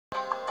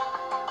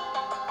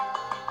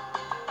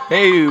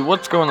Hey,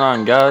 what's going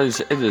on, guys?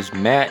 It is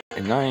Matt,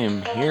 and I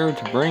am here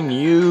to bring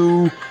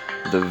you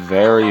the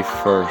very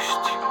first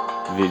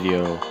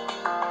video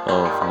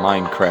of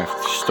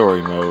Minecraft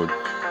Story Mode.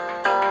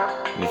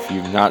 And if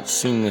you've not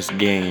seen this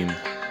game,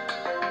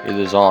 it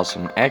is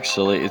awesome.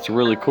 Actually, it's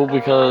really cool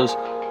because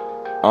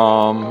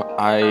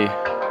I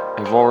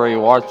have already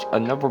watched. I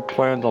never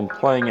planned on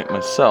playing it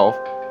myself.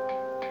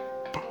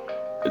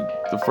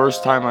 The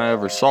first time I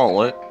ever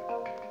saw it,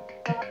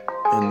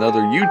 another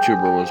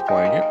YouTuber was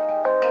playing it.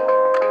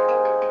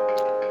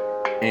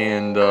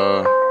 And,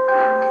 oh,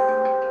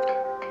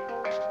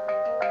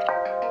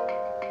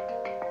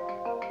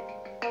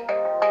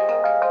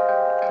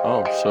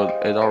 so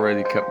it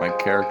already kept my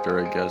character,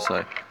 I guess.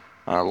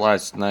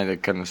 Last night I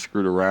kind of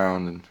screwed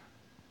around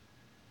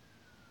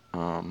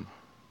and,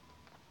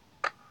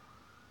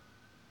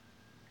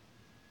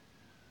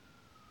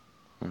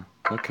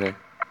 okay.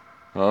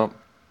 Well,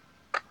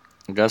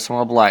 I guess I'm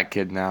a black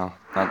kid now.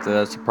 Not that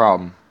that's a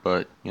problem,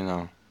 but, you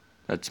know,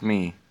 that's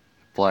me,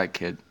 black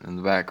kid, in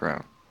the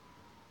background.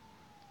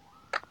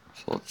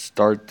 So let's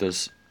start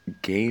this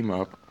game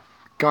up.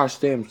 Gosh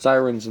damn,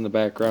 sirens in the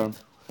background.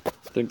 I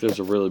think there's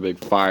a really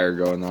big fire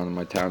going on in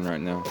my town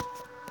right now.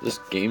 This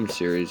game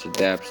series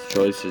adapts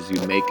choices you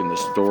make in the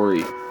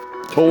story.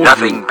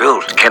 Nothing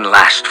built can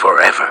last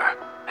forever,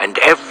 and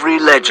every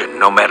legend,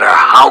 no matter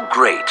how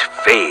great,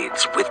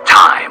 fades with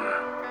time.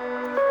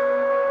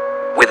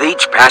 With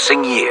each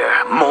passing year,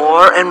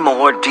 more and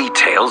more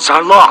details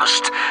are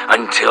lost,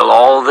 until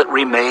all that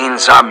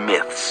remains are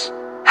myths,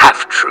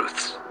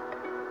 half-truths.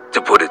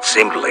 To put it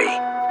simply,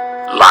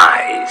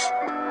 lies.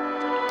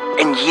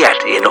 And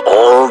yet, in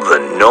all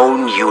the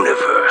known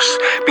universe,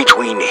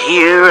 between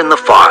here and the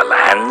far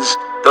lands,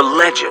 the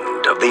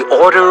legend of the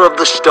Order of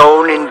the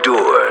Stone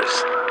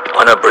endures,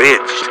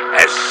 unabridged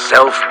as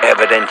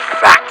self-evident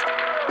fact.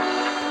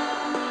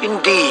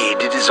 Indeed,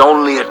 it is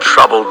only a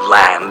troubled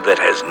land that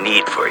has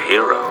need for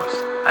heroes,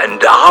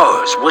 and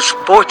ours was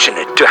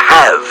fortunate to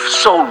have,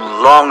 so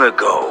long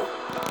ago,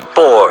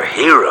 4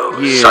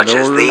 heroes such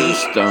as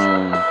these.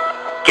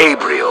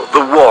 Gabriel,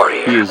 the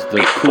warrior,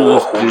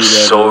 before whose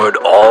sword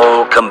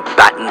all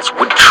combatants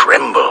would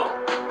tremble.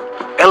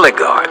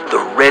 Eligard, the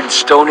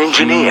redstone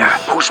engineer,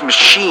 whose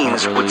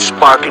machines would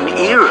spark an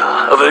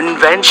era of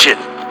invention.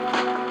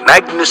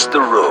 Magnus the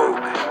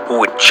rogue, who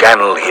would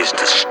channel his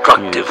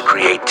destructive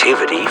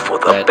creativity for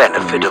the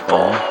benefit of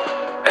all.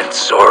 And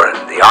Soren,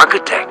 the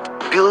architect,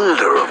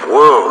 builder of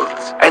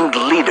worlds, and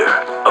leader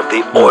of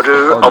the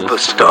Order of the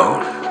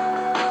Stone.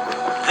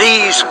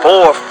 These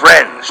 4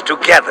 friends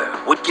together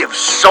would give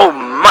so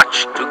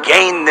much to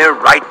gain their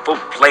rightful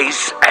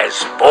place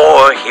as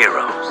 4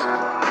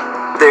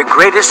 heroes. Their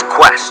greatest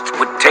quest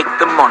would take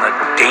them on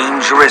a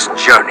dangerous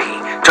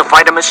journey to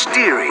fight a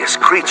mysterious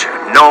creature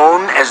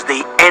known as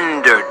the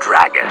Ender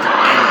Dragon.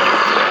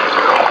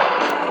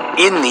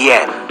 In the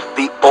end,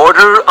 the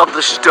Order of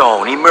the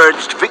Stone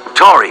emerged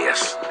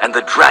victorious, and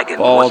the dragon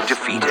was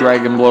defeated. The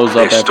dragon blows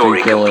up. Their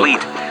story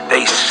complete,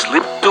 they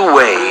slipped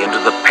away into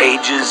the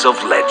pages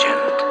of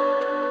legend.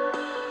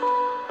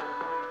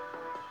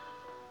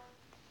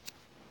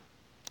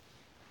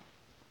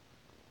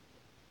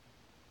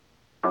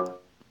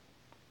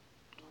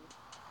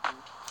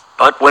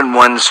 But when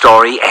one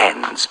story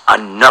ends,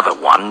 another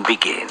one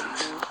begins.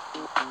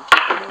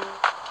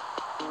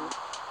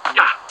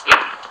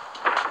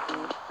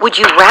 Would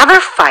you rather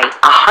fight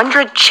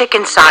 100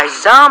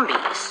 chicken-sized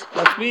zombies?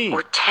 That's me.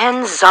 Or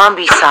 10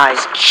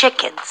 zombie-sized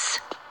chickens?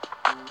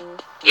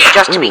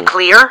 Just to be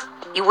clear,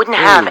 you wouldn't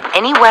have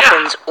any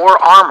weapons or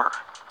armor,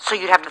 so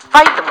you'd have to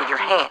fight them with your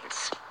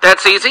hands.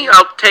 That's easy.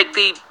 I'll take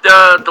the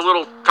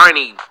little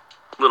tiny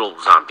little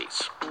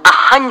zombies.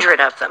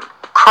 100 of them,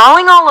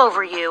 crawling all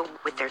over you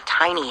with their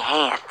tiny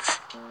hands.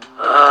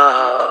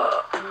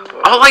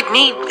 All I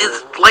need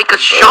is like a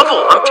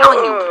shovel. I'm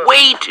telling you,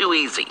 way too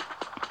easy.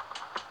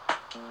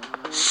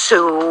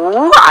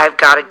 So, I've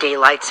got a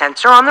daylight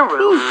sensor on the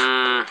roof.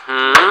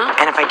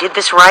 And if I did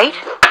this right,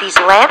 these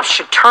lamps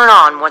should turn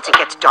on once it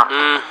gets dark.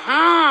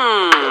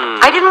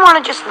 I didn't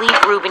want to just leave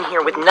Ruben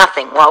here with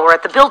nothing while we're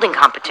at the building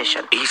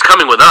competition. He's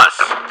coming with us.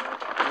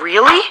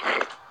 Really?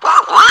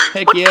 What?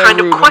 Heck What yeah, kind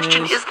Ruben of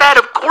question is that?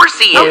 Of course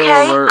he is.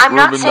 Okay, alert, I'm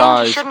not Ruben saying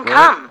dies. he shouldn't What?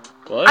 come.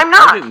 What? I'm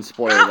not. I didn't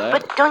spoil that.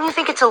 But don't you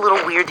think it's a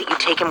little weird that you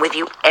take him with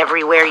you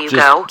everywhere you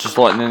go? Just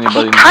letting anybody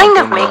He know. kind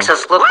of makes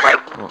us look like,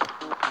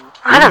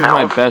 I don't know,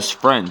 my best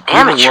friend. People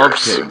love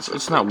amateurs. pigs.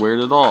 It's not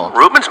weird at all.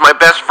 Ruben's my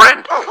best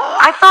friend.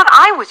 I thought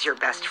I was your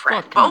best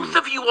friend. Fuck Both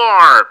of you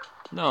are.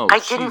 No, I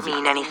didn't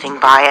mean anything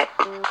by it.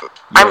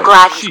 I'm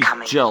glad he's she's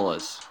coming.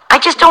 jealous. I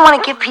just don't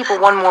want to give people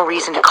one more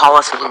reason to call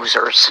us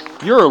losers.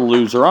 You're a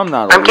loser. I'm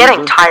not a I'm loser.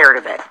 getting tired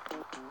of it.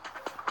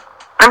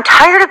 I'm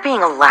tired of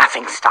being a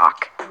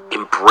laughingstock.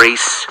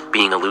 Embrace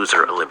being a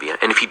loser, Olivia.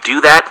 And if you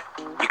do that,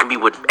 you can be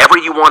whatever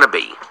you want to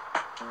be.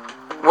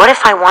 What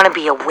if I want to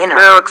be a winner?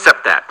 No,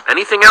 accept that.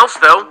 Anything else,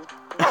 though?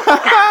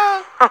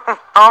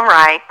 All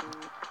right.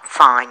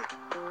 Fine.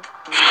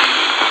 You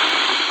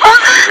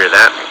hear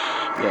that?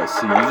 Yeah,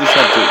 see, you just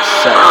have to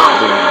accept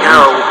being a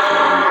no.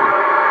 loser.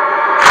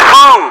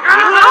 Boom!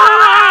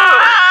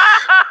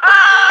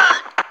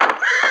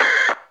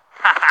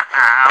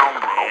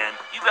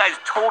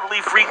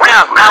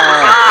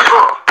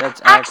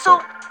 That's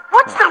Axel.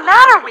 What's the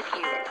matter with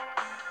you?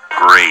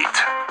 Great.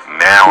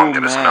 Now I'm Cool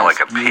gonna smell like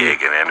a mask.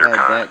 pig in Had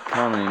Endercon. that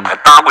coming. I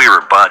thought we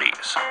were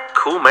buddies.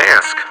 Cool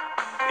mask.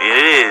 It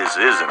is,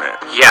 isn't it?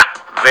 Yeah,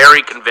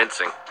 very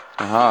convincing.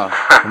 Aha,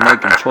 we're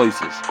making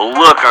choices. The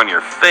look on your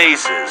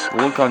faces.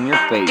 Look on your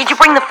face. Did you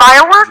bring the You're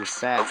fireworks?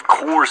 fat. Of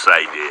course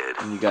I did.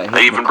 And you got hit I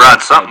in even the brought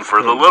back something by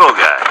for the pig. little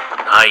guy.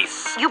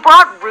 Nice. You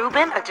brought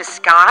Reuben a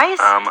disguise?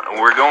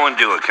 We're going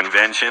to a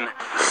convention.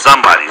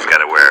 Somebody's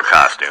gotta wear a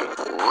costume.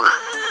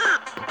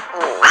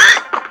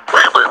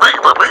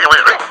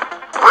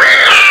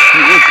 He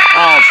looks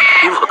awesome.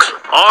 He looks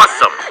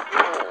awesome.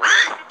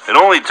 It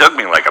only took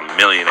me like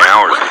 1,000,000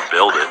 hours to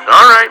build it.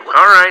 All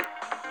right.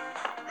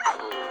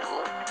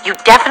 You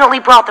definitely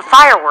brought the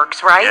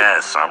fireworks, right?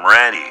 Yes, I'm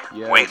ready.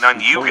 Yes, Waiting on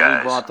he you totally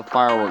guys. brought the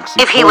fireworks.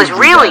 If he told was you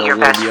really that, your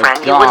best Olivia.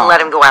 friend, you wouldn't God.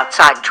 let him go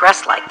outside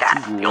dressed like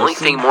that. You The only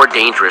listen? thing more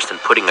dangerous than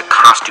putting a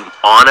costume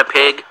on a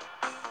pig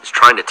is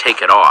trying to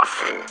take it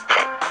off.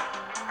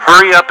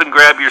 Hurry up and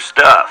grab your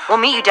stuff. We'll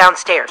meet you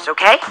downstairs,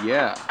 okay?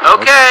 Yeah.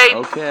 Okay.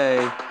 Okay.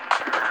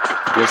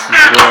 This is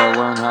where I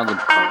learn how to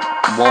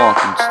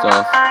walk and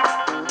stuff.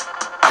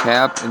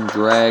 Tap and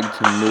drag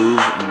to move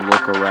and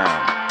look around.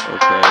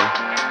 Okay.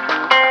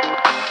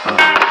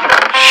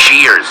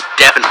 Shears,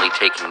 definitely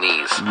taking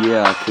these.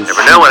 Yeah, cause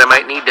Never know when I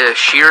might need to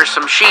shear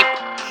some sheep.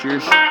 shear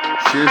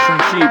some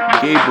sheep,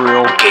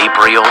 Gabriel.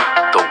 Gabriel,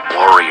 the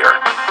warrior.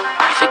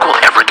 You think we'll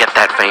ever get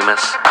that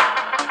famous?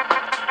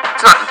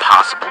 It's not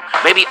impossible.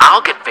 Maybe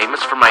I'll get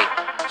famous for my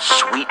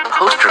sweet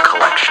poster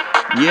collection.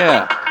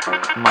 Yeah,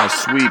 my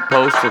sweet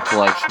poster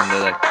collection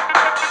that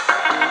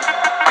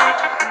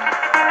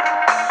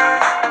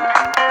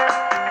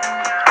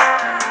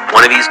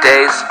One of these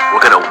days,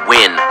 we're gonna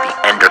win the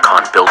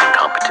Endercon building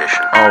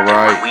competition. All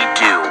right. And when we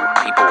do,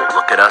 people will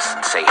look at us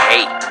and say,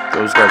 "Hey,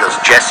 Those there guys- goes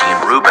Jesse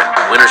and Ruben,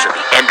 winners of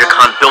the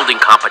Endercon building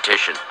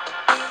competition."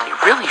 They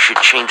really should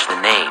change the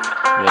name.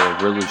 Yeah, they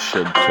really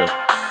should to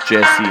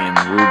Jesse and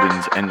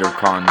Ruben's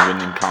Endercon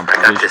winning I got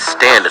competition. this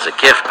stand as a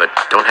gift, but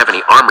don't have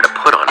any armor to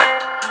put on it.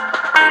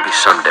 Maybe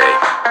someday.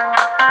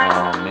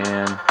 Oh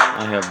man,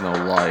 I have no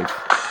life.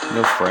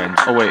 No friends.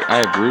 Oh wait, I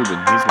have Ruben.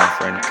 He's my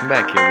friend. Come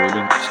back here,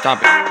 Ruben.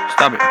 Stop it.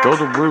 Stop it. Go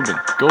to Ruben.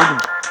 Go to...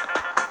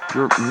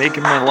 You're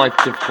making my life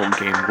difficult,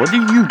 game. What are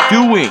you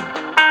doing?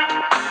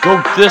 Go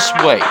this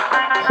way.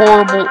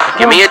 Horrible...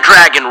 Give me a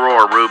dragon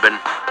roar, Ruben.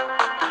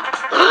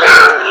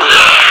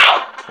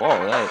 Whoa,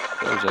 that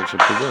was actually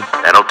pretty good.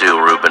 That'll do,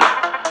 Ruben.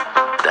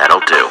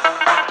 That'll do.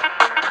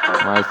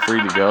 Am I free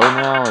to go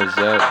now? Is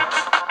that...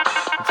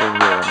 What's over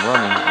here? I'm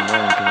running.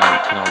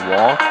 Can I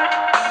walk?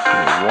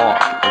 Can I walk?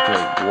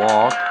 Okay,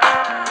 walk.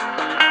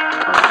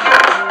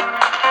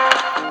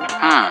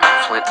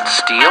 Flint and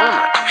steel,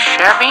 not too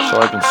shabby.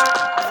 So I can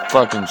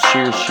fucking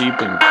shear sheep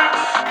and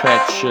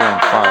catch shit on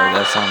fire.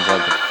 That sounds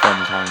like a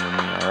fun time to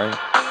me, alright?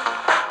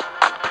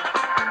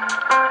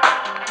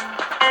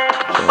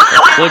 So if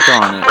I click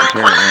on it,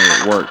 apparently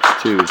it works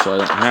too, so I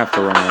don't have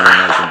to run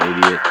around like an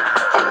idiot.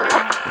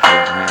 If I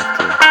don't have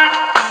to.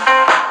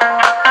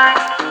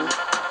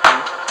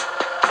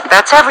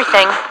 That's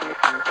everything.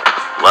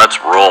 Let's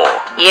roll.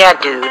 Yeah,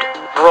 dude.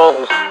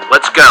 Roll.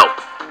 Let's go.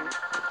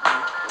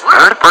 I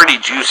heard a pretty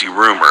juicy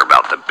rumor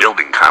about the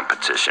building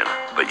competition,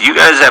 but you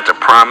guys have to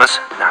promise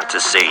not to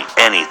say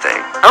anything.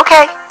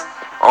 Okay.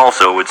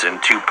 Also, it's in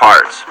 2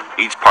 parts,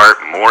 each part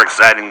more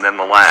exciting than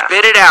the last.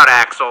 Spit it out,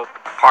 Axel.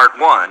 Part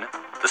 1,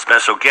 the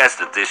special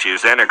guest at this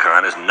year's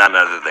Endercon is none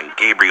other than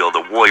Gabriel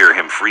the Warrior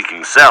him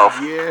freaking self.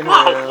 Yeah.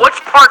 Whoa, what's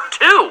part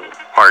 2?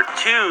 Part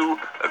 2,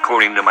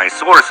 according to my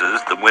sources,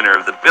 the winner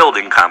of the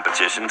building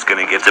competition is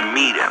going to get to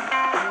meet him.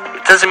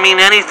 It doesn't mean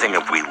anything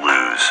if we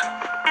lose,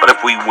 but if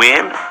we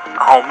win,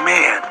 oh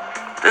man,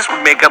 this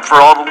would make up for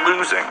all the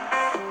losing.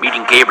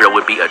 Meeting Gabriel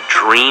would be a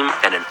dream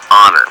and an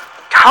honor.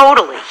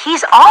 Totally.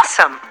 He's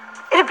awesome.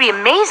 It'd be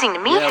amazing to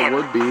meet Yeah, it him.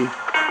 would be.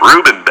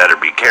 Ruben better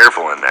be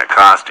careful in that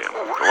costume.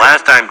 The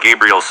last time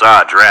Gabriel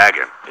saw a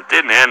dragon, it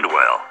didn't end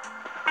well.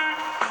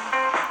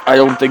 I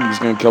don't think he's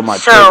gonna kill my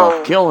pig. So,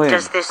 I'll kill him.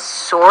 does this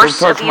source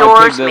Don't touch of my pig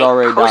yours that make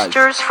already dies.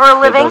 posters for a It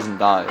living? doesn't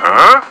die.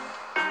 Huh?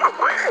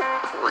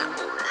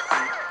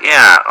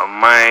 Yeah,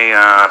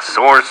 my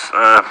source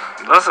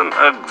doesn't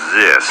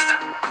exist.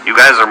 You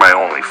guys are my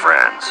only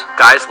friends.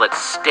 Guys, let's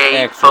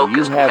stay Axel, you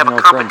focused. We have have no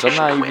a friends. I'm competition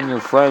not to even win. your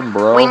friend,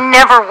 bro. We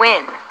never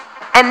win.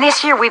 And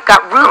this year we've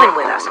got Reuben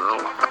with us.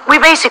 We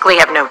basically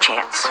have no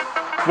chance.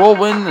 We'll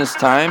win this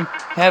time.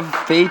 Have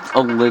faith,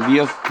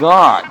 Olivia.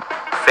 God.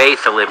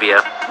 Faith,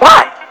 Olivia.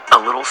 What? A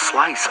little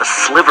slice, a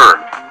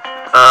sliver.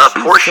 A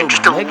She's portion, so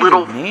just a negative,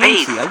 little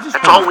Nancy. faith. I just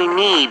That's wanna- all we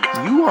need.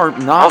 You are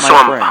not Also, my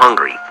I'm friend.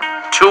 hungry.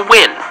 To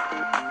win.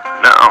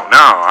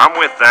 No, I'm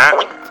with that.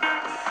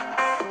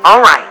 All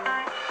right.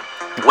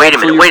 Wait a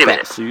So you're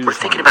minute. fat, so you We're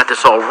just thinking wanna- about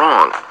this all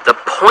wrong. The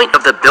point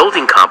of the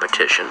building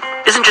competition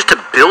isn't just to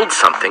build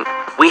something.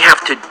 We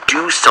have to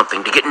do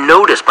something to get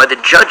noticed by the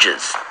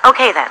judges.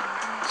 Okay then.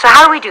 So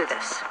how do we do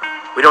this?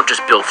 We don't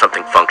just build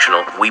something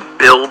functional, we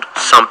build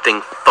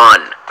something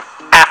fun.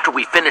 After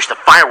we finish the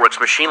fireworks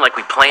machine like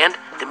we planned,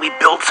 then we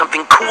build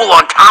something cool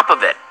on top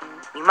of it.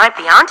 You might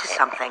be onto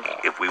something.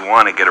 If we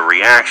want to get a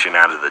reaction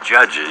out of the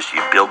judges,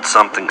 you build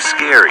something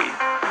scary.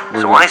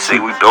 So I say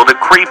we build a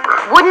creeper.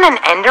 Wouldn't an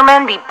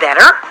Enderman be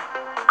better?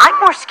 I'm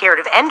more scared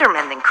of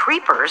Endermen than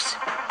creepers.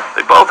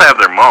 They both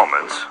have their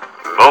moments.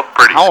 Both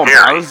pretty How about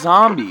scary. a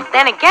zombie?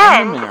 Then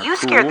again, Endermen are you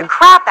scared the cool.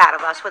 crap out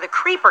of us with a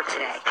creeper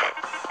today.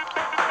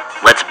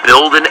 Let's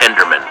build an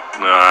Enderman.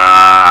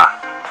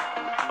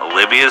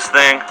 Olivia's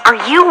thing?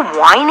 Are you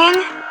whining?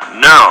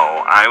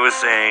 No, I was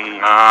saying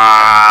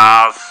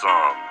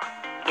awesome.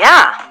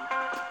 Yeah.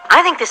 I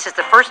think this is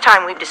the first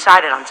time we've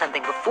decided on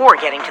something before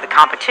getting to the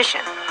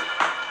competition.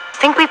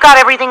 Think we've got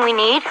everything we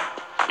need?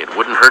 It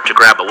wouldn't hurt to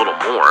grab a little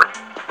more.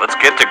 Let's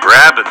get to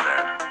grabbing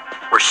then.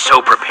 We're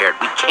so prepared.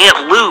 We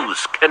can't lose.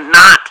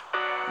 Cannot.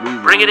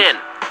 Bring it in.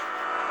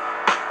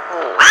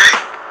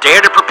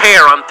 Dare to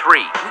prepare on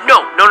 3.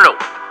 No.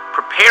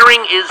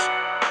 Preparing is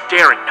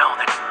daring. No,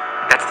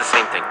 that's the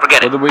same thing.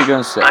 Forget it. What are we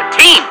gonna say? A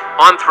team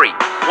on 3.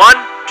 1,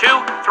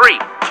 2, 3.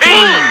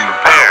 Team!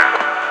 Prepare.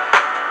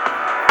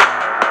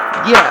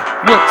 Yeah,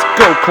 let's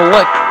go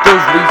collect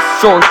those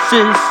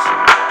resources.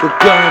 We're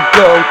gonna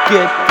go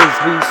get those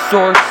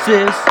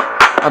resources.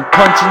 I'm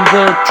punching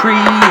the tree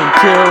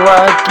until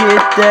I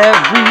get that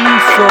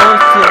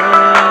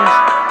resources.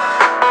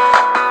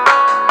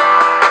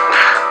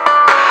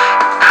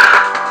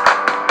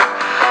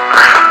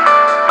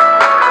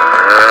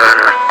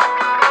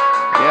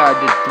 Yeah, I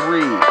did 3.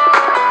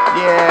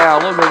 Yeah,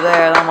 look at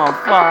that, I'm on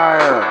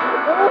fire.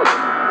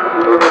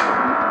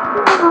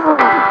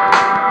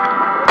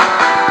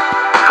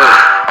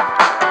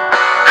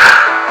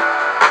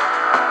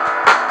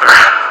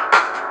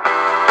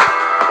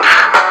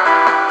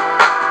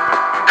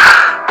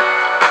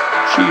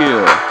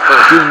 Chill,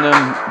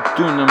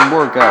 doing them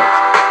workouts.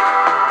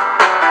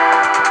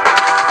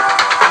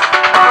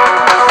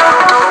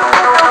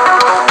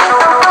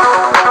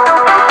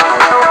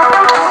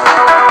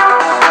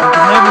 I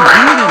can never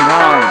do it in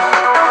time.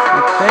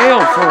 I fail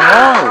so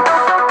hard.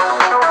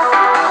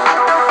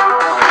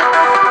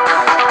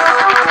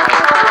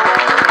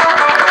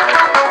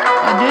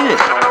 I did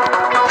it.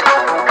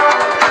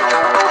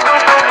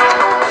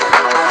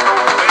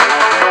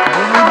 I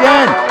did it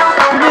again.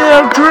 Give me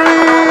that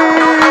tree.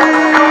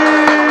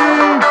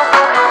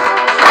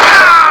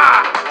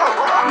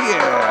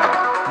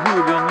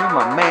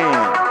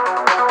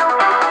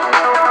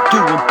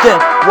 That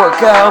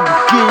workout,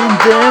 begin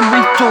them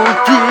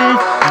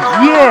resources.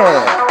 Yeah!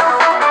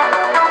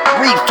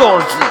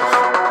 Resources!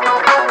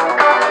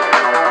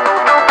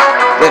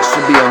 That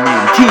should be our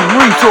name. Team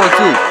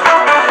Resources!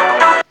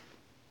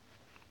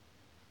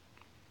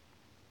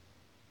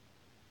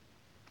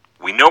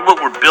 We know what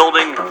we're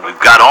building. We've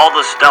got all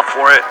the stuff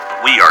for it.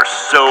 We are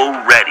so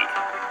ready.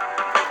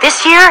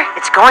 This year,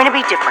 it's going to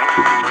be different.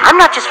 I'm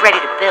not just ready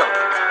to build.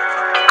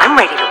 I'm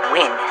ready to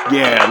win.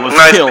 Yeah, let's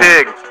Nice kill 'em.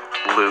 pig,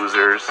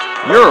 losers.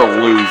 You're a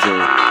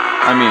loser.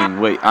 I mean,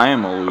 wait, I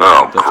am a loser.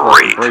 Oh, That's why I'm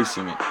great.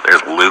 embracing it.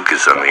 There's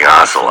Lucas and the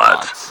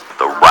Ocelots.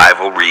 The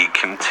rivalry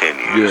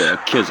continues. Yeah,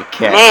 kids a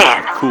cat.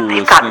 Man, Coolest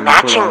they've got thing to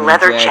put matching on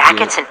leather your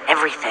jackets and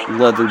everything.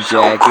 Leather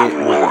So jacket. cool.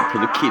 We're gonna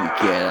put a kitty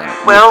cat on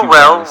it. Well, What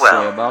you gotta say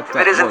well. about If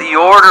that it isn't work? the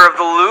order of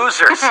the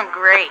losers.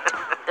 Great.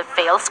 The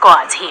fail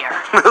squad's here.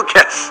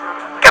 Lucas,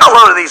 get a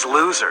load of these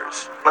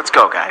losers. Let's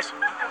go, guys.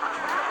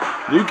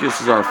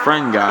 Lucas is our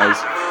friend, guys.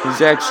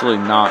 He's actually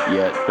not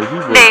yet, but he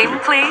will Name, be.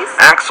 please?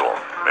 Axel,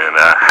 and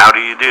how do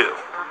you do?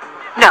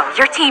 No,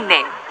 your team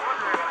name.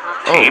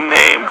 Team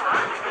name?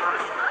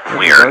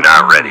 We Yeah, are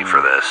not ready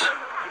for this.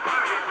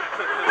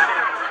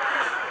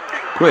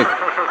 Quick.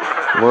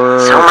 We're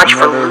So much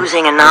for another-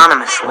 losing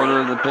anonymously. Order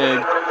of the pig.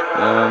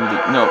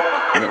 No.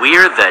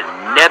 We're the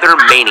Nether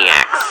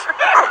Maniacs.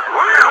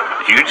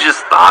 You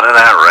just thought of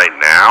that right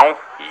now?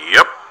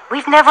 Yep.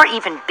 We've never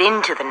even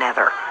been to the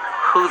Nether.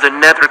 Who the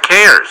Nether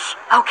cares?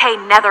 Okay,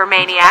 Nether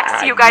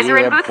Maniacs, you guys are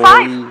in booth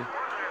boy.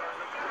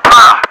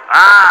 5.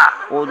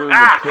 Order of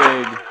the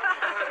pig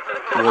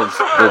was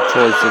the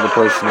choice of the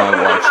person I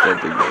watched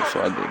that video,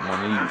 so I didn't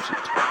want to use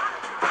it.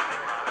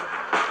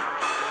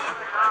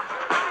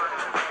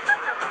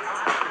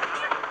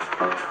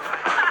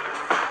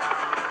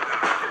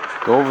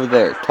 Go over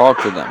there, talk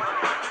to them.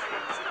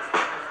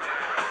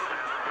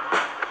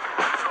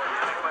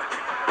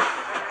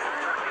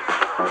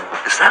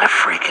 Is that a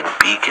freaking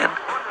beacon?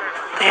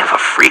 They have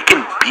a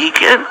freaking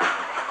beacon?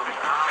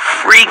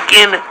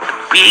 Freaking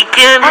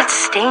beacon? That's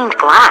stained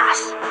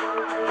glass.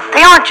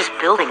 They aren't just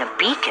building a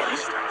beacon.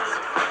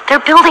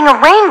 They're building a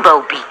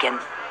rainbow beacon.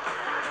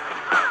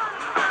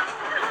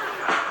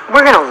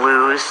 We're gonna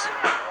lose.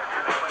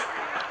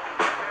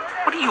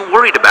 What are you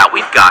worried about?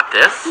 We've got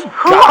this.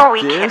 Who got are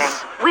we this.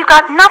 kidding? We've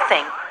got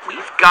nothing.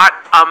 We've got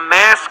a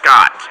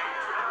mascot.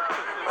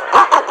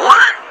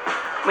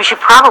 We should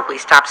probably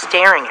stop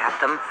staring at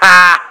them.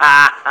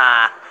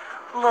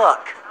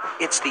 Look,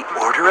 it's the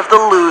order of the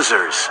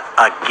losers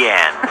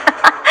again.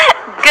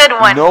 Good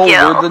one, No,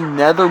 Gil. we're the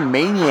Nether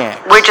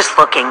Maniacs. We're just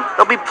looking.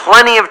 There'll be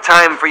plenty of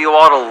time for you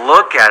all to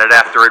look at it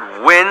after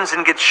it wins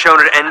and gets shown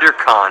at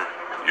EnderCon.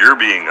 You're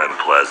being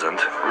unpleasant.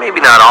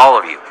 Maybe not all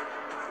of you.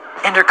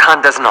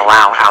 Endercon doesn't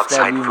allow Stab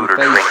outside you in food the or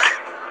face.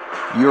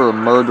 drink. You're a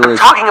murderous.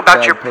 I'm talking about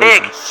bad your person.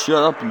 pig.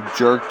 Shut up, you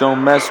jerk!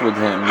 Don't mess with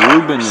him.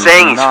 Reuben is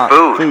Saying he's not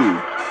food.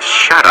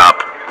 Shut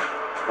up.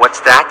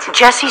 What's that?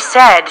 Jesse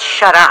said,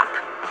 shut up.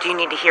 Do you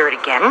need to hear it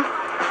again?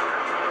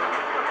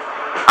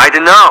 I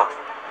don't know.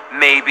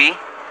 Maybe.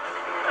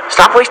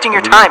 Stop wasting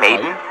your Are we time,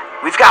 gonna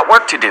Aiden. We've got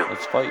work to do.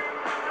 Let's fight.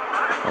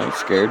 I ain't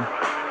scared.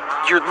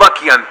 You're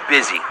lucky I'm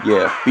busy.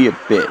 Yeah, be a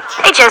bitch.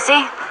 Hey,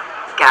 Jesse.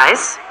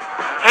 Guys,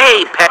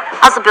 Hey, Pet.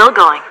 how's the build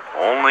going?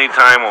 Only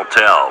time will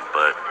tell,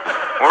 but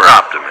we're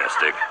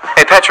optimistic.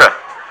 Hey, Petra.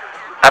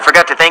 I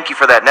forgot to thank you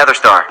for that nether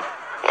star.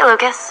 Hey,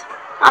 Lucas.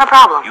 Not a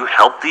problem. You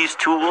help these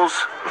tools?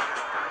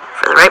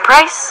 For the right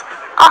price,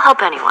 I'll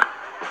help anyone.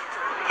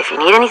 If you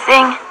need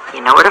anything, you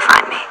know where to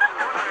find me.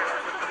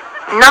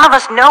 None of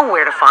us know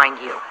where to find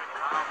you.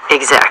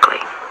 Exactly.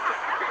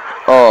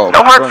 Oh,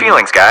 No hard funny.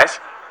 feelings, guys.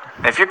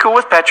 If you're cool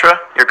with Petra,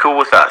 you're cool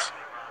with us.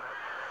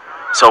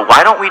 So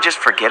why don't we just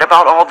forget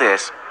about all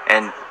this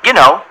and,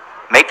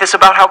 make this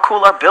about how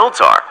cool our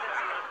builds are?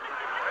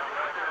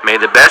 May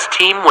the best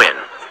team win.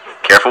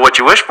 Careful what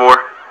you wish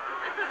for.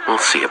 We'll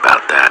see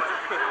about that.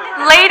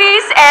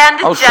 Ladies and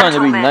I was trying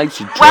to be gentlemen, nice,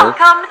 you jerk.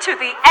 welcome to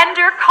the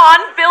EnderCon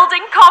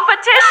building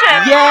competition.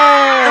 The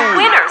Yay!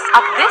 winners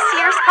of this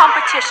year's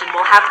competition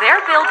will have their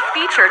build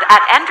featured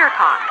at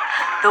EnderCon.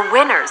 The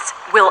winners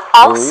will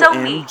also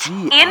meet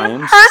OMG, in I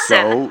am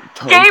person so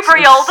totes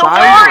Gabriel the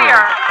excited.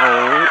 Warrior.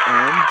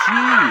 OMG.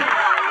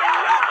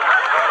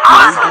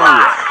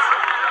 Ocelot.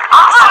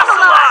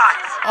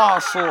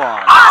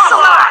 Ocelot.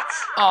 Ocelots!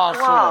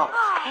 Ocelot.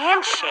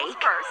 Handshake?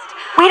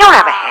 We don't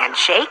have a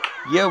handshake.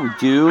 Yeah, we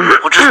do.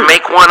 We'll just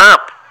make one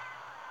up.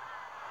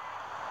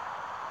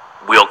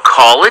 We'll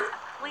call it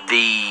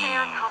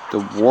The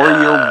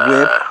warrior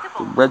whip,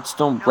 the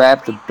redstone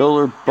wrap, the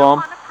builder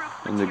bump,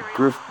 and the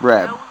griff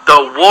grab.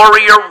 the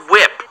Warrior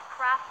Whip.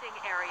 Crafting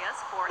areas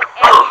for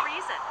any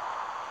reason.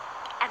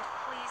 And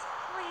please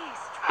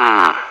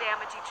try to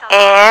damage each other.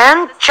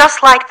 And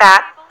just like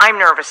that, I'm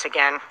nervous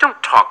again.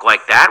 Don't talk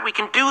like that. We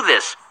can do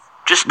this.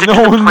 Just stick No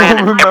to the one plan will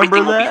and remember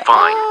everything will be that.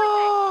 fine.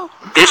 Oh.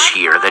 This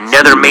year, the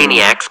Nether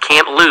Maniacs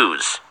can't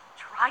lose.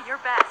 Try your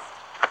best.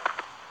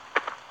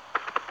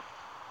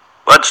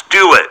 Let's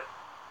do it.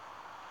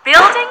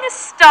 Building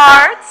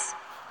starts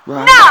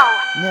Right. now.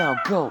 Now,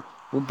 go.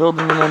 We're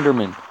building an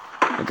Enderman.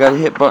 I gotta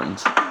hit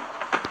buttons.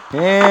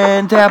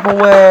 And tap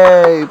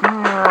away.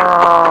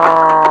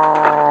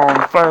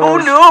 Oh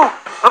no!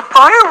 A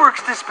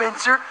fireworks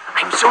dispenser!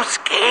 I'm so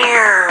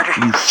scared!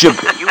 You should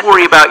be. You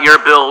worry about your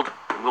build,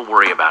 and we'll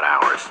worry about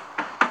ours.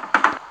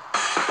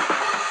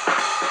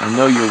 I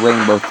know your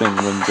rainbow thing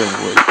wins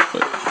anyway,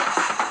 but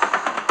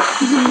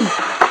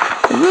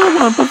I really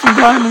want to put some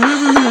time in it.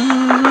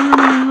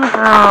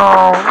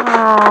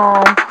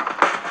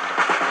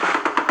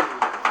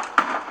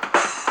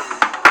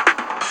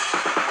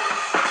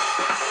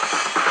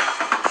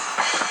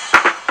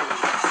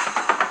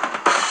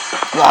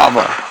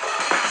 Lava.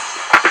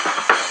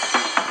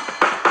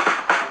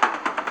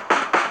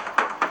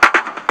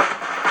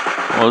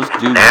 Well, this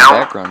dude in the Now,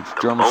 background's the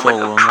drum moment of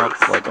soloing up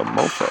truth. like a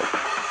mofo.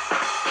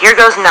 Here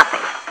goes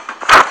nothing.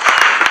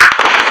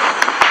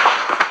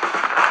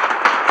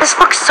 This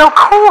looks so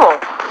cool.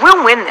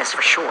 We'll win this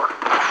for sure.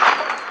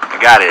 I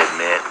gotta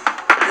admit,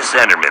 this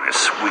Enderman is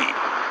sweet.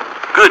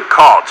 Good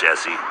call,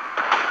 Jesse.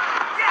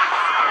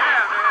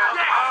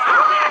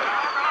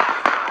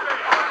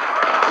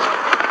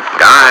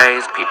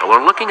 Guys, people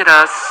are looking at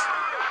us.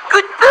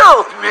 Good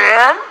build,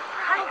 man!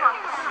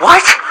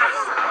 What?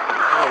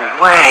 No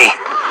way.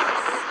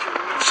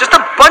 It's just a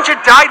bunch of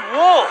dyed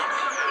wool.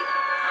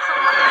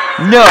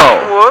 No!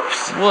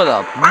 Whoops. What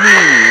a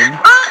mean!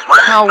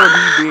 How would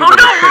he be able Oh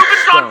to no, pick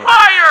Ruben's on stone?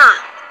 fire!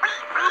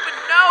 Ruben,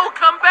 no,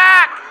 come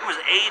back! It was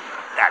Aiden,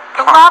 that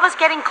The punk. lava's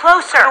getting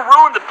closer. Gonna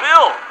ruin the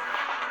build.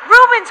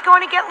 Ruben's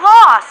going to get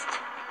lost.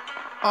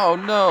 Oh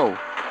no!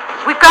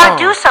 We've got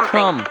to Oh, do something.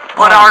 Come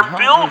But on, our help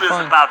me build is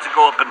find- about to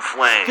go up in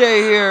flames.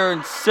 Stay here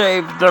and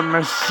save the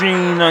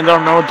machine. I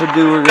don't know what to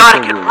do with Gotta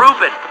this. get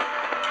Ruben.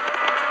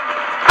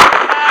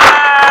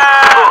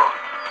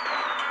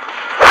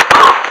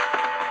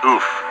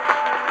 Oof.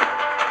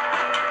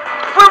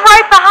 We're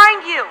right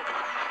behind you.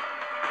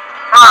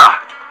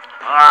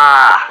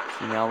 Ah.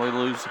 So now we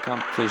lose the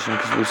competition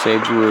because we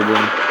saved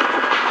Ruben.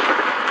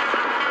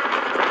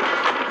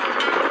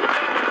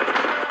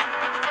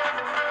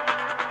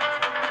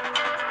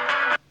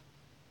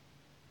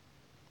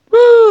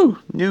 Woo!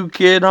 New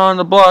kid on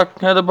the block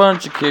had a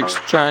bunch of kicks.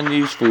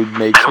 Chinese food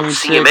makes I don't me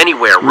see sick. him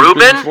anywhere.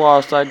 Ruben's Ruben?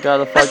 lost. I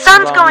gotta The fight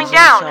sun's the going zombies in the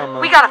down. summer.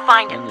 We got to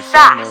find In him the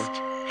fast.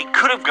 summer. He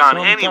could have gone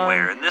Sometime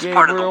anywhere, and this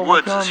part of the Gabriel will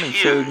woods come is and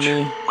save huge.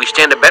 me. We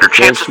stand a better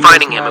chance of Because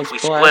finding he's him a if we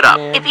nice split black up.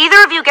 man. If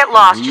either of you get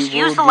lost, We just will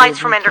use the lights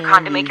give from you Endercon to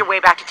candy. make your way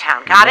back to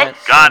town. Got it?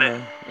 That Got it.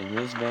 summer in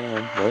his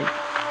van, right?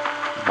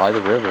 By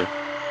the river.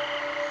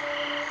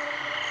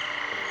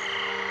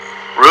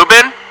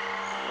 Ruben?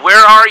 Where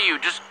are you?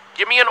 Just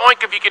give me an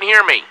oink if you can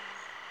hear me.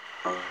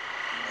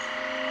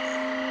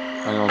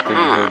 I don't think he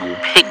heard you.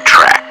 Pig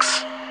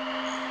tracks.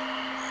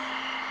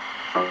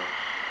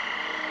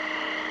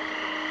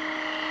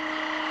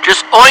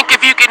 Oink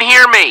if you can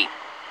hear me.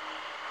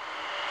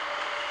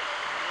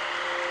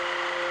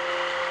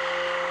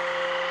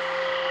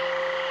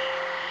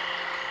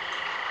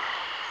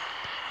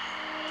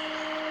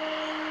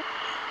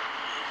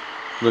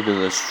 Look at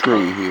this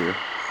tree here.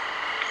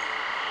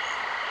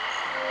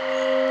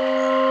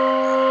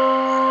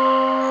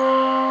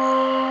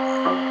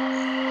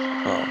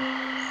 Oh.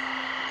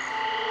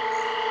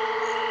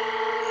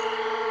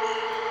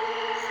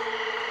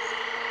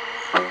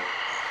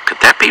 Could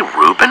that be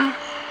Reuben?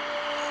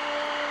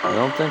 I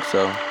don't think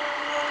so.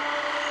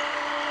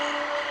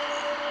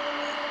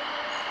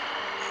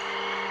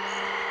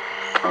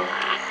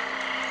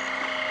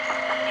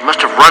 He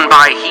must have run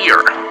by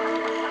here.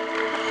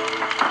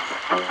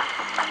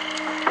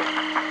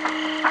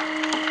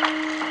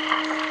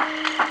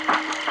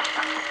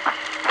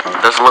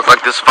 Doesn't look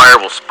like this fire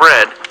will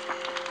spread.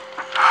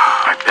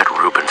 I bet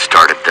Reuben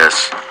started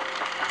this.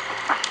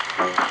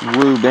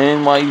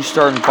 Reuben, why are you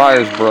starting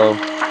fires, bro?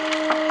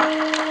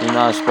 You're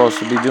not supposed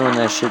to be doing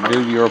that shit,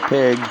 dude. You're a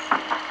pig. You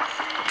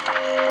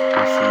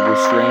should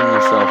restrain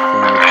yourself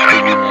from your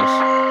pigginess.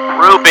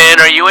 Reuben,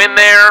 are you in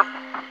there?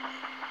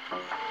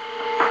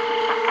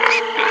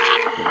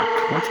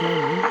 28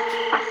 minutes?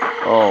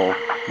 Oh,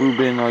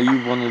 Reuben, are you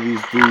one of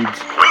these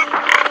dudes?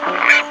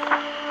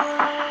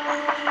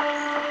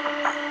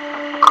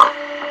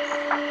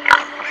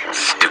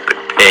 Stupid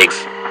pigs.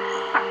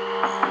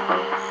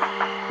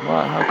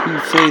 What? How can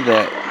you say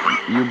that?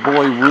 Your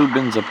boy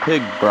Reuben's a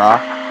pig, brah.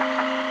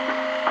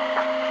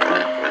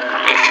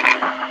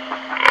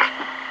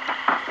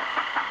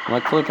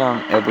 When I click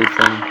on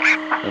everything,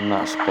 I'm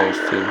not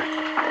supposed to.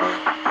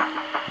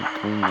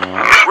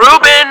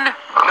 Reuben!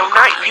 No,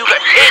 not you,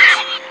 but pigs!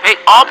 Hey,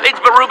 all pigs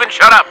but Reuben,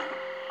 shut up!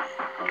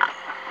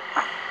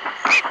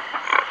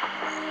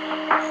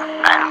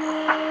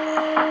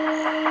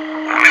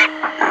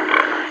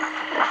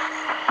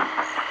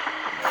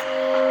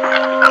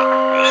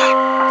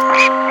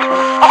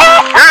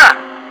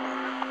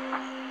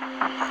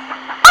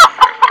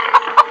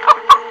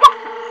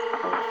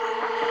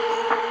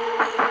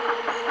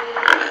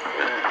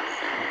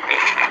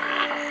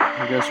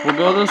 I guess we'll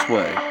go this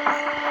way.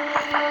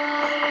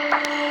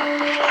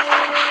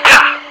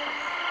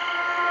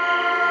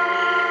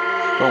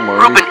 Don't worry.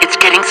 Reuben, it's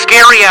getting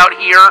scary out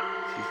here.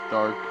 It's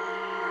dark.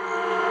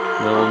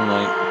 Middle of the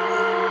night.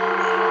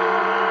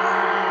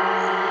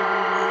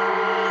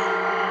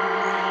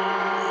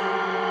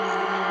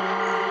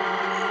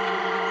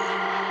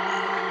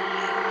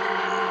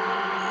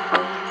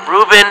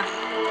 Reuben!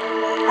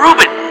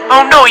 Reuben!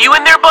 Oh no, you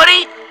in there,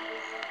 buddy?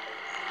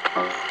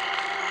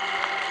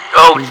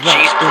 Oh,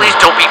 jeez, please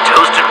don't be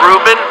toasted,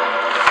 Reuben.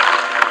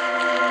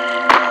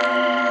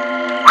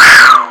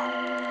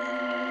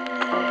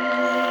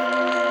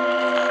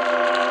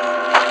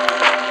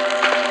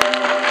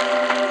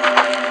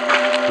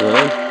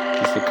 Really?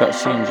 Just a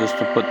cutscene just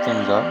to put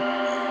things up?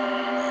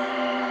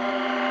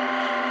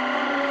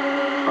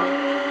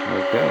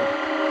 Okay.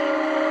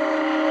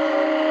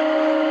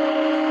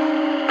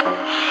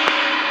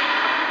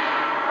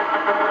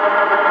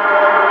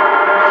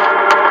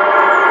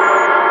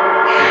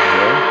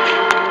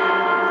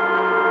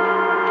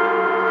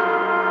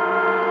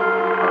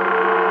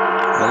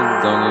 I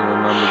don't even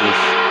remember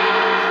this.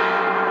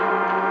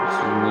 This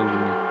is new to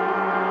me.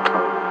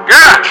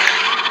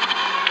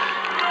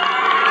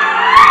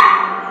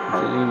 It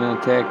didn't even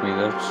attack me,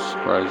 that's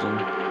surprising.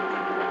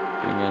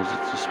 Being as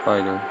it's a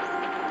spider.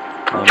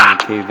 I'm in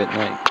the cave at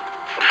night.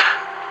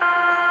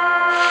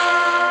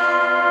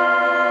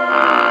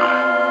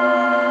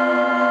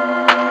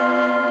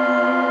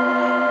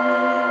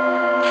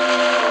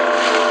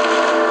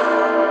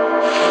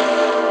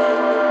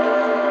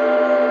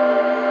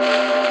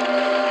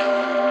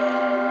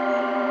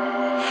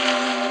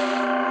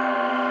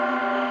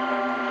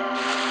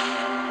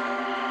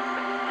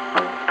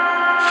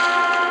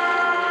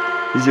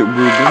 Is it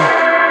Reuben?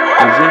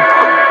 Is it?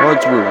 Oh,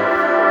 it's Reuben.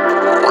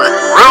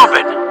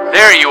 Reuben!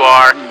 There you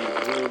are.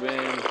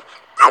 Reuben.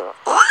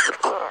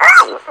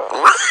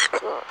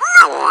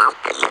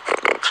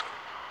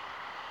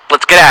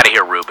 Let's get out of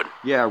here, Reuben.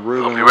 Yeah,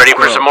 Reuben. We'll be ready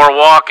for some more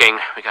walking.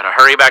 We gotta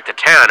hurry back to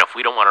town if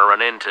we don't want to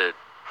run into...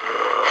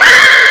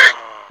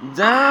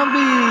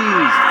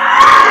 Zombies!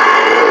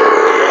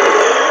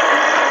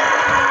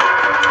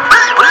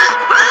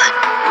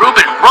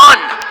 Reuben, run!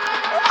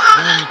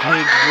 Run,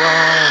 pig,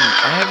 run!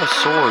 I have a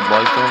sword,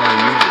 why don't I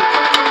use it?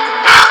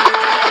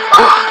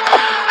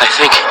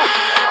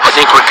 I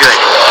think we're good.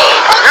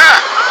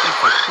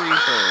 It's a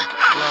creeper.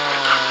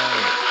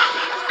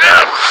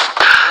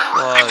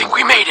 Run! I think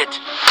we made it.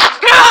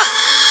 Now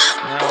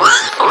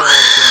it's a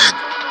skeleton.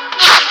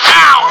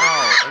 Ow!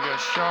 Oh, I got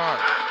shot.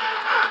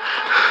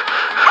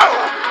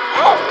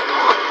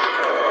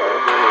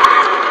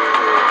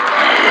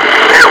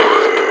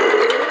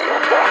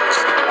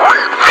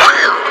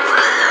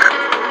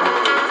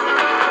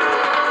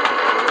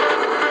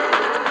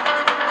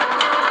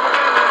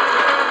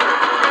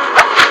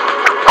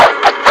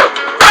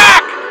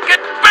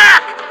 Get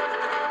back!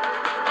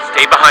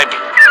 Stay behind me.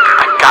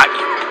 I got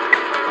you.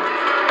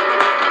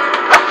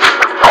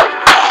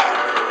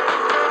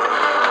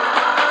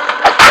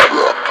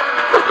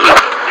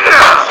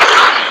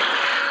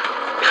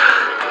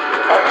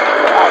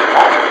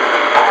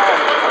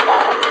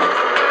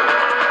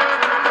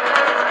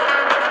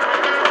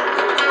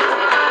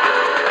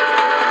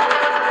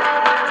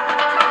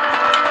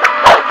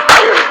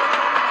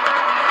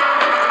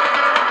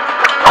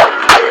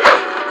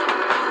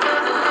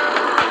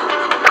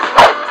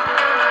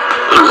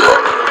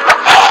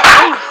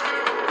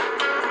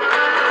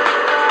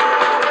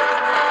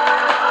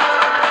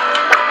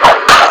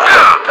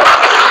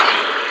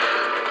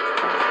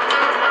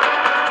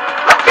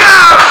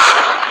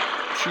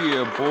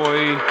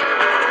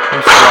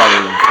 We're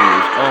slaughtering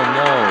fools. Oh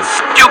no.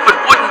 Stupid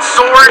wooden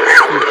sword!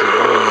 Stupid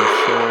wooden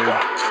sword.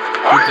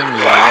 Good thing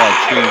there's a lot of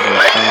trees and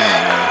stone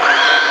in there.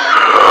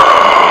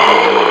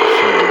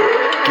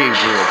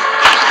 Gabriel.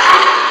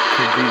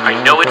 Could be the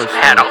I know only it's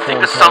person bad. in the I'll think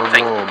whole of entire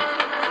something. world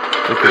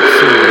that could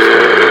save us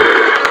right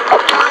now.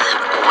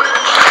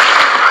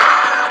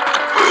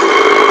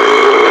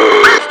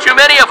 There's too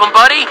many of them,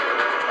 buddy.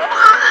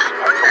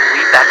 Don't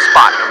leave that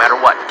spot, no matter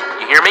what.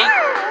 You hear me?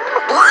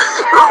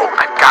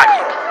 I've got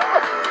you.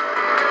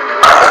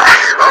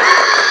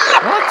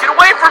 Get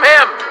away from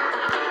him!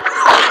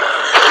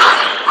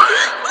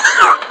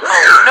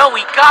 Oh no,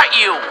 he got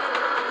you!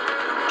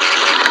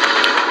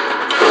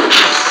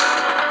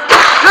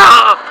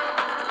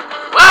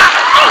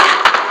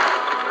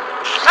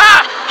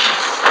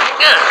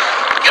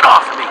 Get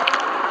off of me!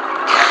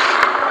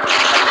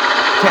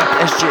 Tap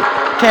that shit.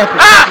 Tap it,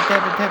 tap it,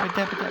 tap it, tap it,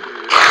 tap it, tap it.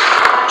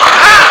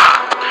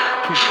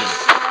 Kick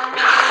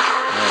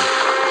him.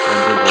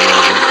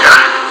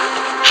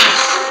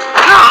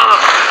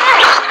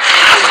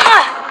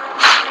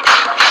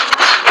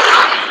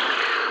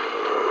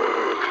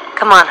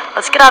 Come on,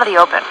 let's get out of the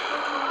open.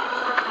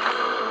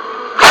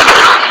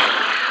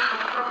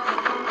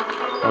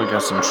 Oh, we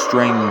got some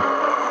string.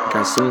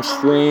 Got some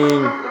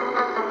string.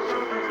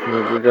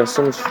 Look, we got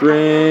some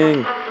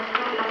string.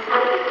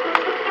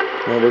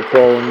 Now we're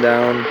crawling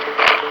down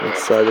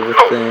inside of a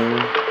thing.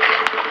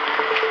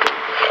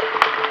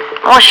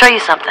 I want to show you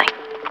something.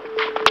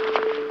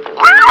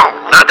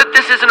 Not that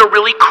this isn't a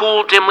really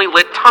cool, dimly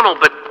lit tunnel,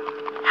 but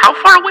how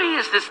far away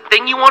is this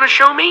thing you want to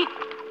show me?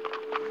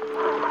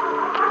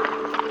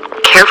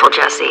 Careful,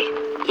 Jesse.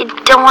 You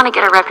don't want to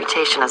get a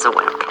reputation as a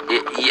wimp.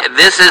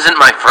 This isn't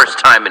my first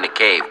time in a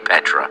cave,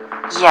 Petra.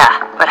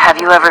 Yeah, but have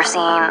you ever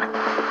seen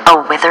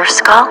a wither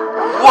skull?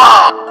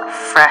 Whoa!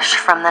 Fresh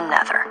from the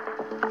nether.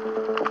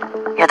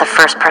 You're the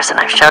first person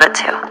I've showed it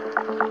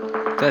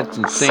to. That's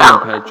insane, So,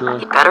 Petra.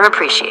 you better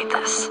appreciate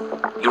this.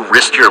 You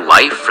risked your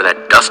life for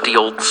that dusty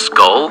old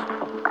skull?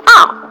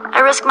 Oh, I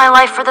risk my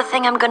life for the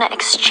thing I'm gonna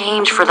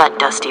exchange for that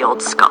dusty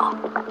old skull.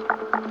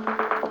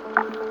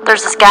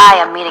 There's this guy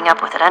I'm meeting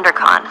up with at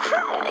EnderCon.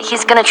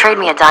 He's gonna trade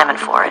me a diamond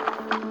for it.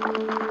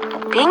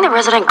 Being the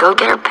resident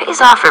go-getter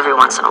pays off every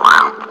once in a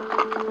while.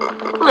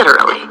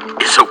 Literally.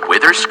 Is a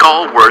wither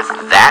skull worth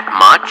that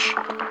much?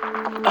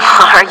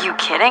 Are you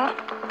kidding?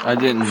 I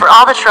didn't. For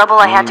all the trouble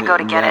I had to mean go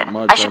to get that it,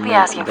 much. I should be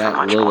meant asking for that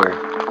much little. more.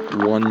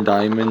 1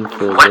 diamond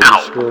for a Wow.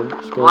 wither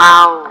skull?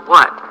 Wow,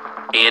 what?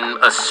 In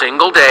a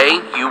single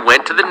day, you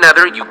went to the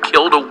nether, you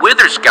killed a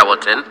wither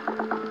skeleton.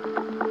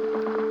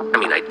 I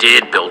mean, I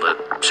did build a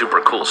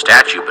super cool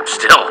statue, but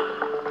still,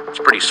 it's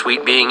pretty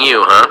sweet being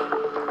you, huh?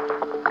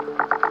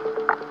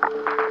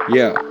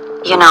 Yeah.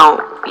 You know,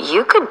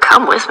 you could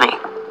come with me.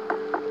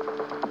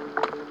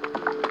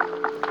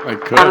 I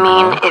could. I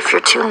mean, if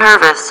you're too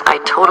nervous, I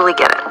totally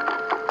get it.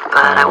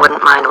 But I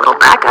wouldn't mind a little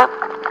backup.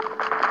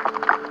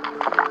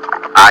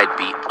 I'd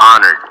be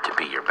honored to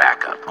be your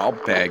backup. I'll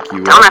back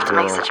you Don't up, have to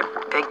make girl. such a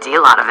big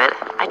deal out of it.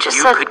 I just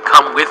You said, could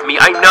come with me.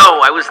 I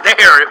know, I was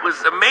there. It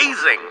was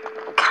amazing.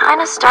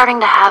 kinda starting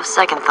to have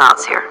second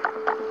thoughts here.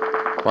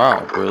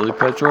 Wow, really,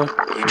 Petra?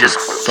 You just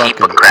suck keep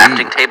a deep.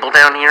 crafting table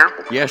down here?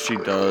 Yeah, she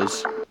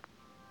does.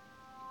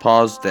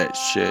 Pause that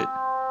shit.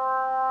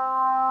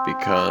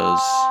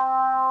 Because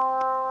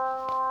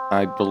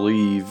I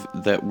believe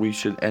that we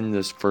should end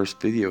this first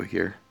video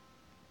here.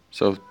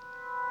 So,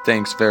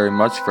 thanks very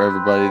much for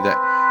everybody that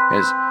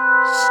has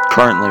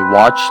currently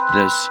watched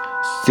this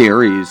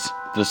series,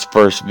 this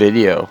first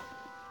video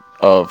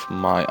of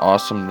my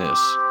awesomeness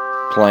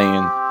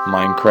playing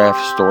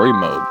Minecraft story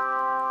mode.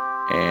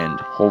 And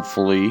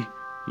hopefully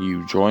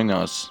you join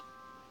us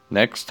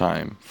next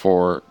time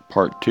for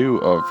part 2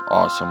 of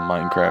awesome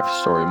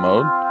Minecraft story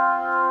mode,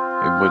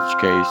 in which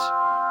case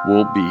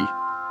we'll be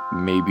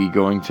maybe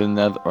going to the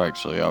nether.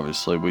 Actually,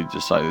 obviously we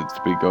decided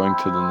to be going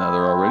to the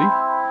nether already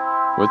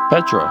with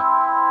Petra.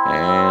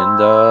 And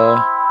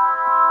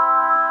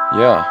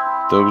yeah,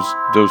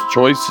 those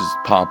choices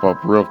pop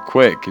up real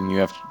quick and you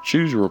have to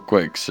choose real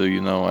quick. So,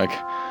 you know, I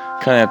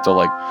kind of have to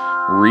like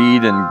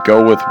read and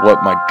go with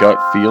what my gut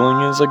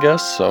feeling is, I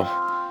guess. So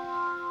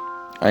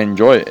I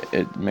enjoy it.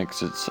 It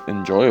makes it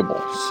enjoyable.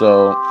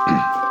 So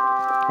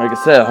like I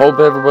said, I hope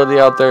everybody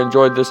out there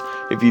enjoyed this.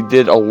 If you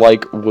did, a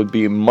like would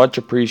be much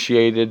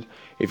appreciated.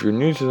 If you're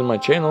new to my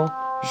channel,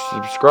 you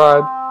should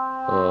subscribe.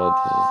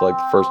 This is like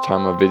the first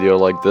time a video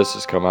like this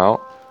has come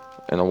out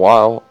in a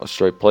while, a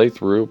straight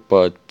playthrough,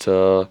 but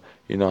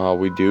you know how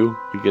we do.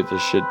 We get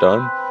this shit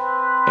done.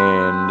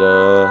 And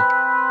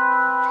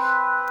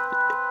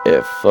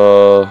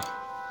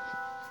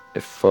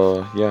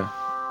yeah,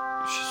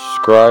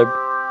 subscribe.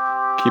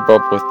 Keep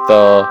up with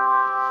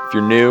if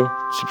you're new,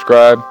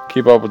 subscribe.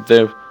 Keep up with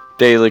the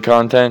daily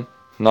content.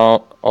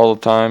 Not all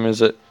the time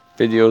is it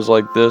videos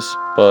like this,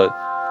 but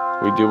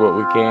we do what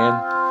we can.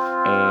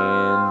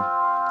 And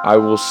I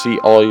will see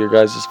all your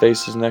guys'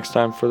 faces next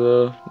time for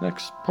the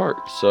next part.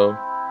 So,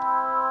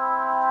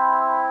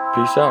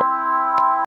 peace out.